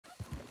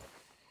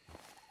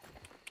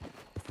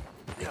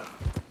Yeah.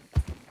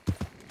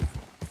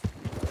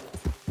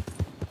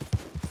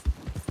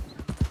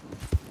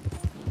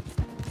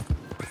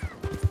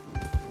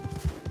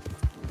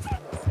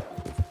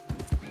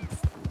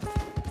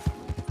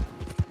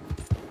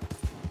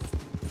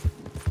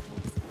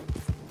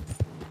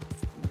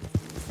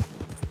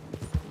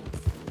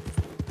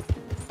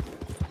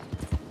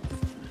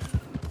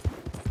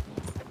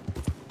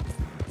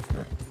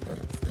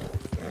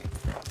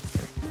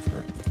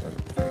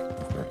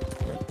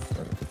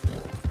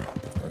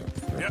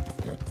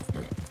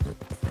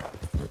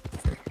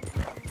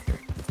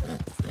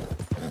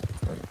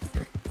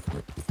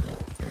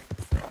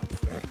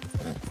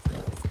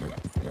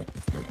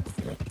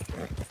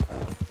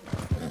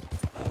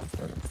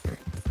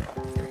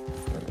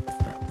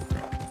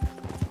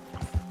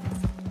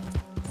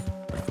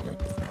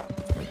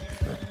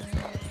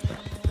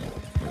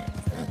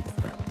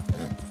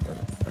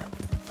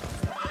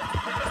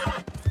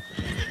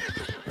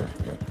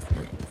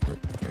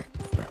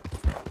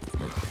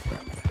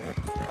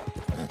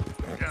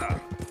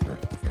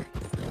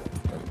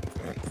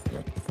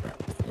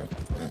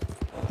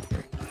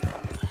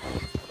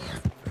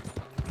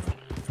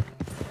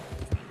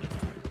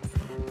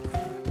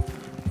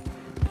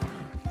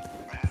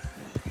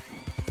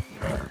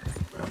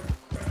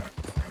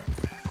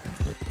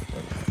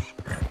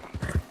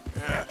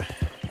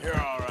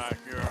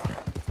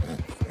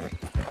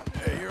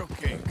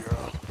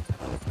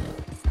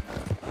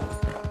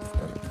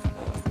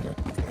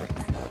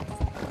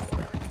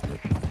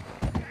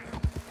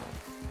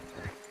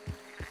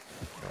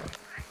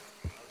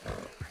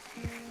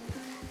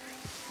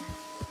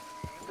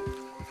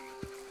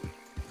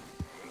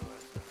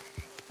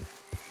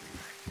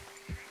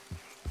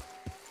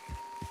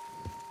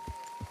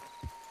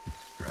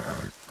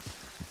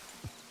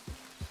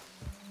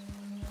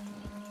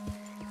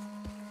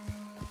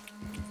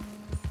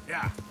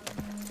 Yeah.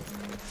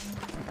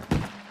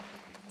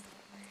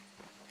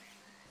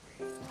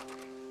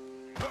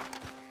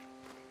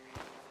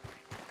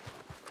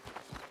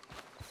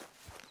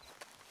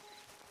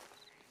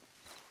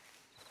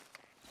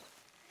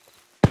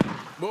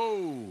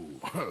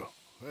 Whoa,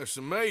 that's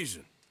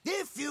amazing.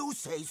 If you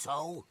say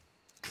so.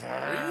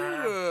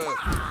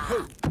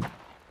 Are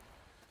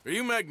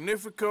you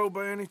Magnifico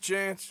by any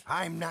chance?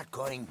 I'm not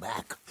going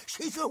back.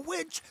 She's a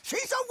witch.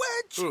 She's a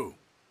witch. Who?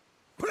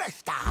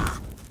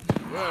 Presta.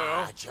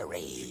 Well,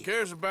 Marjorie. she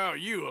cares about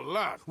you a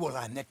lot. Well,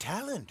 I'm the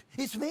talent.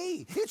 It's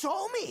me. It's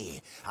all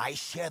me. I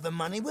share the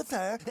money with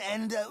her,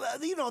 and,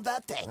 you know,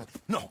 that thing.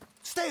 No,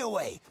 stay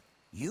away.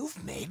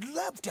 You've made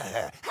love to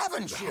her,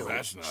 haven't you? No,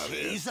 that's not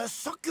it. She's a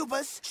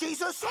succubus.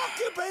 She's a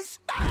succubus.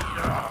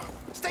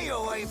 Stay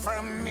away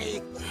from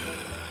me.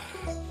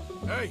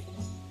 Hey,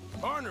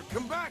 partner,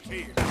 come back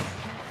here.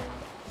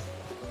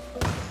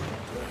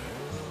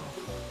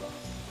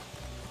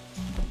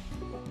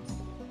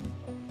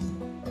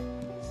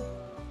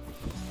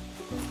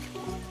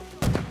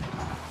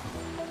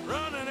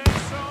 Running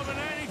ain't solving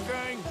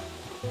anything.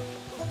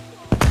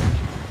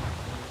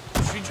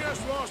 She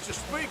just wants to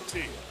speak to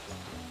you.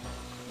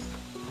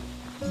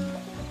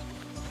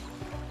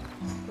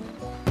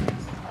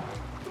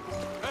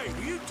 Hey,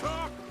 will you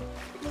talk?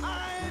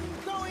 I'm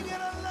going it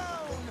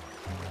alone.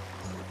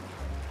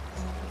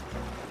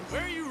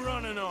 Where are you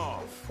running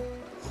off?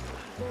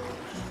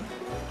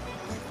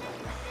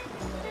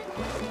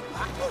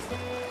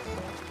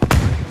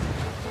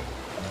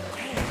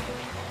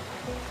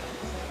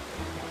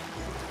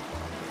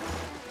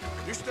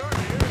 You're starting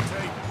to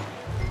irritate me.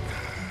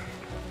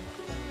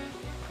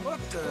 What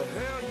the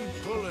hell are you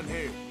pulling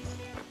here?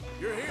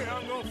 You're here,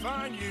 I'm gonna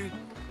find you.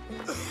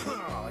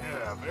 Oh,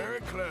 yeah,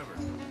 very clever.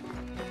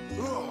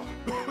 Oh,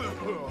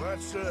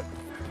 that's a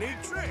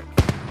neat trick.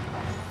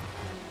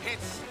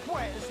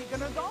 Where's he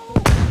gonna go?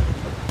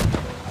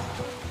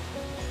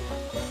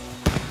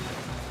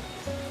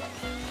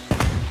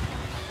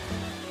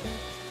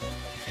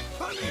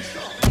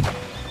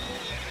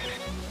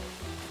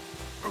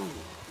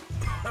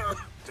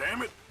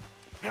 Damn it.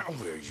 Now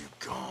where you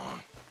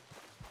gone?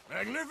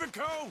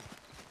 Magnifico!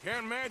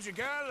 Can't magic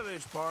out of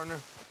this, partner.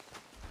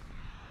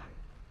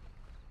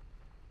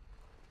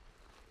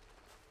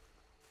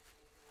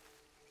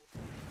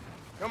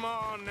 Come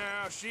on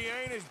now, she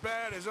ain't as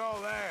bad as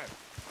all that.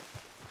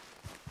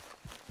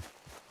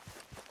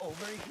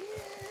 Over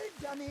here,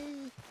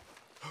 dummy.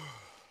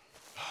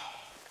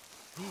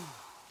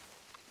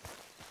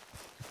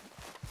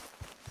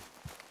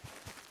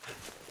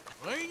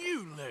 Ain't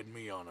you led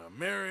me on a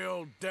merry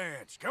old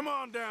dance. Come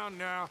on down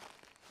now.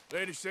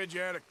 Lady said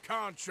you had a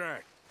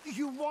contract.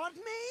 You want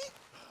me?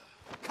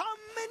 Come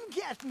and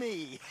get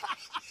me.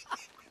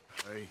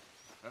 Hey,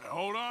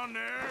 hold on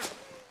there.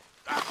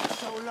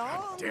 So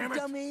long, damn it.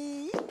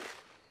 dummy.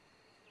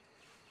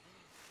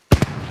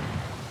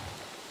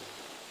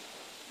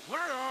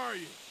 Where are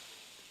you?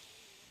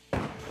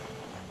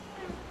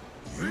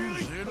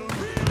 Really? Little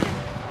really?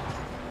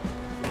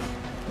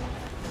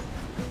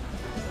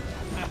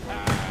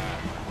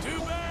 Too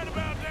bad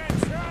about that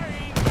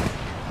train.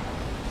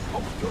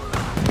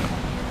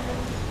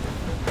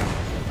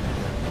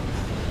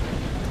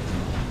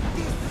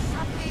 This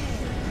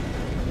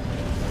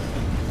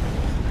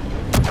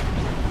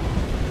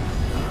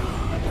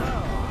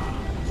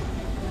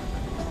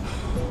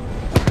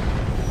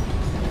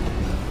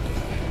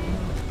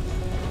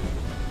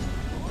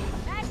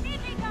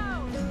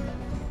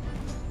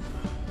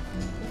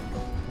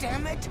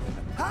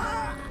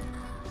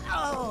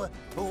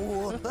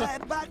Oh,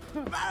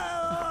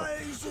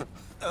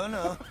 oh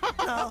no,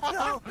 no,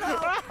 no,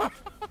 no.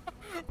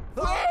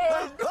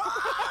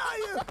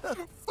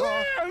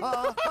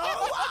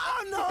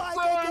 No, I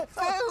can't.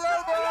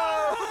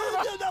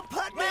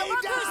 Put me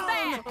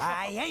down.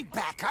 I ain't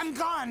back. I'm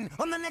gone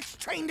on the next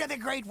train to the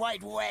Great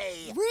White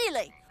Way.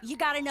 Really? You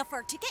got enough for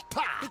a ticket?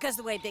 Because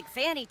the way Big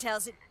Fanny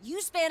tells it,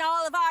 you spent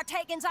all of our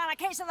takings on a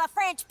case of the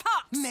French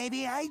pox.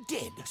 Maybe I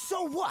did.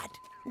 So what?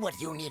 What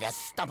do you need a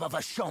stump of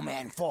a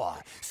showman for?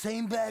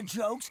 Same bad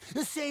jokes?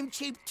 The same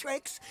cheap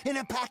tricks? In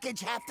a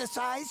package half the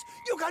size?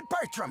 You got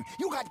Bertram.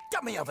 You got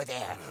Dummy over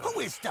there. Who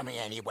is Dummy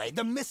anyway?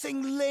 The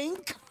missing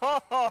link?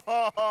 Shut up,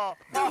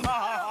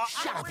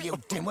 you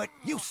dimwit.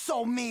 You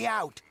sold me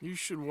out. You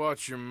should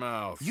watch your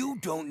mouth. You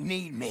don't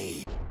need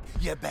me.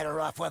 You're better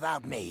off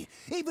without me.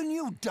 Even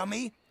you,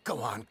 Dummy.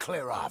 Go on,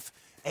 clear off.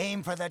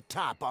 Aim for the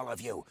top, all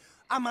of you.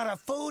 I'm out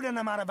of food and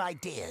I'm out of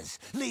ideas.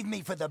 Leave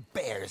me for the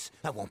bears.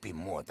 I won't be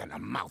more than a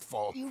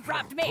mouthful. You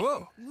robbed me.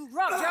 Whoa. You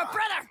robbed your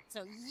brother.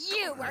 So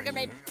you are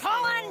gonna be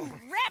pulling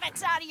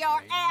rabbits out of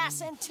your ass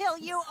until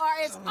you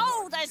are as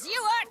old as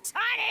you are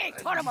tiny.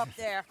 Put them up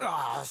there.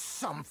 Ah,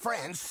 some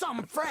friends,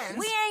 some friends.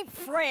 We ain't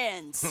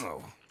friends.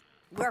 Oh,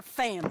 We're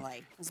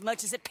family, as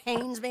much as it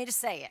pains me to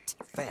say it.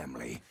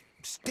 family.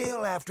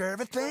 Still after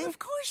everything? Of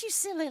course, you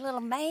silly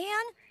little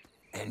man.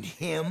 And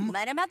him?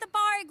 Met him at the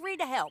bar,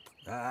 agreed to help.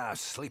 Ah,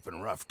 sleeping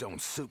rough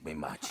don't suit me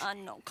much. I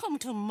know. Come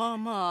to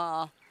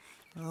Mama.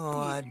 Oh,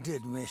 I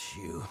did miss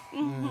you.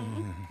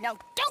 Now,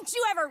 don't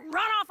you ever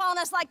run off on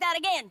us like that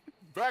again.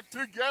 Back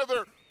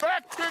together!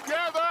 Back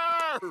together!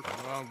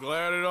 Well, I'm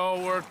glad it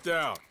all worked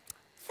out.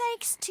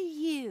 Thanks to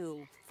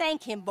you.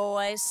 Thank him,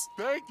 boys.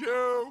 Thank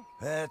you!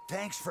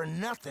 Thanks for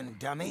nothing,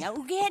 Dummy.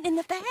 No get in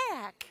the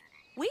back.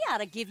 We ought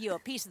to give you a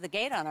piece of the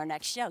gate on our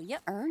next show. You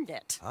earned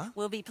it. Huh?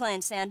 We'll be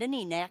playing Saint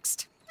Denis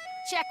next.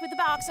 Check with the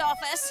box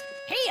office.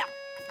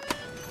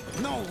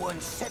 Here! No one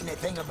said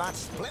anything about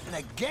splitting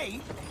the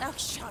gate. Oh,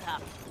 shut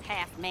up.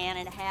 Half man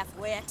and half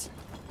wit.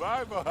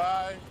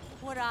 Bye-bye.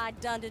 What I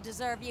done to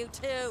deserve you,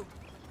 too?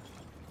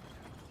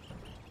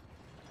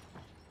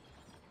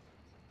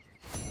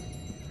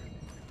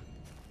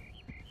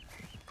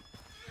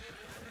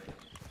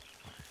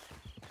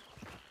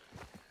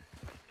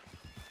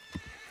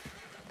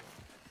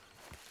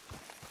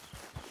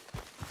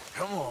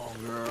 Come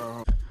on,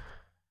 girl.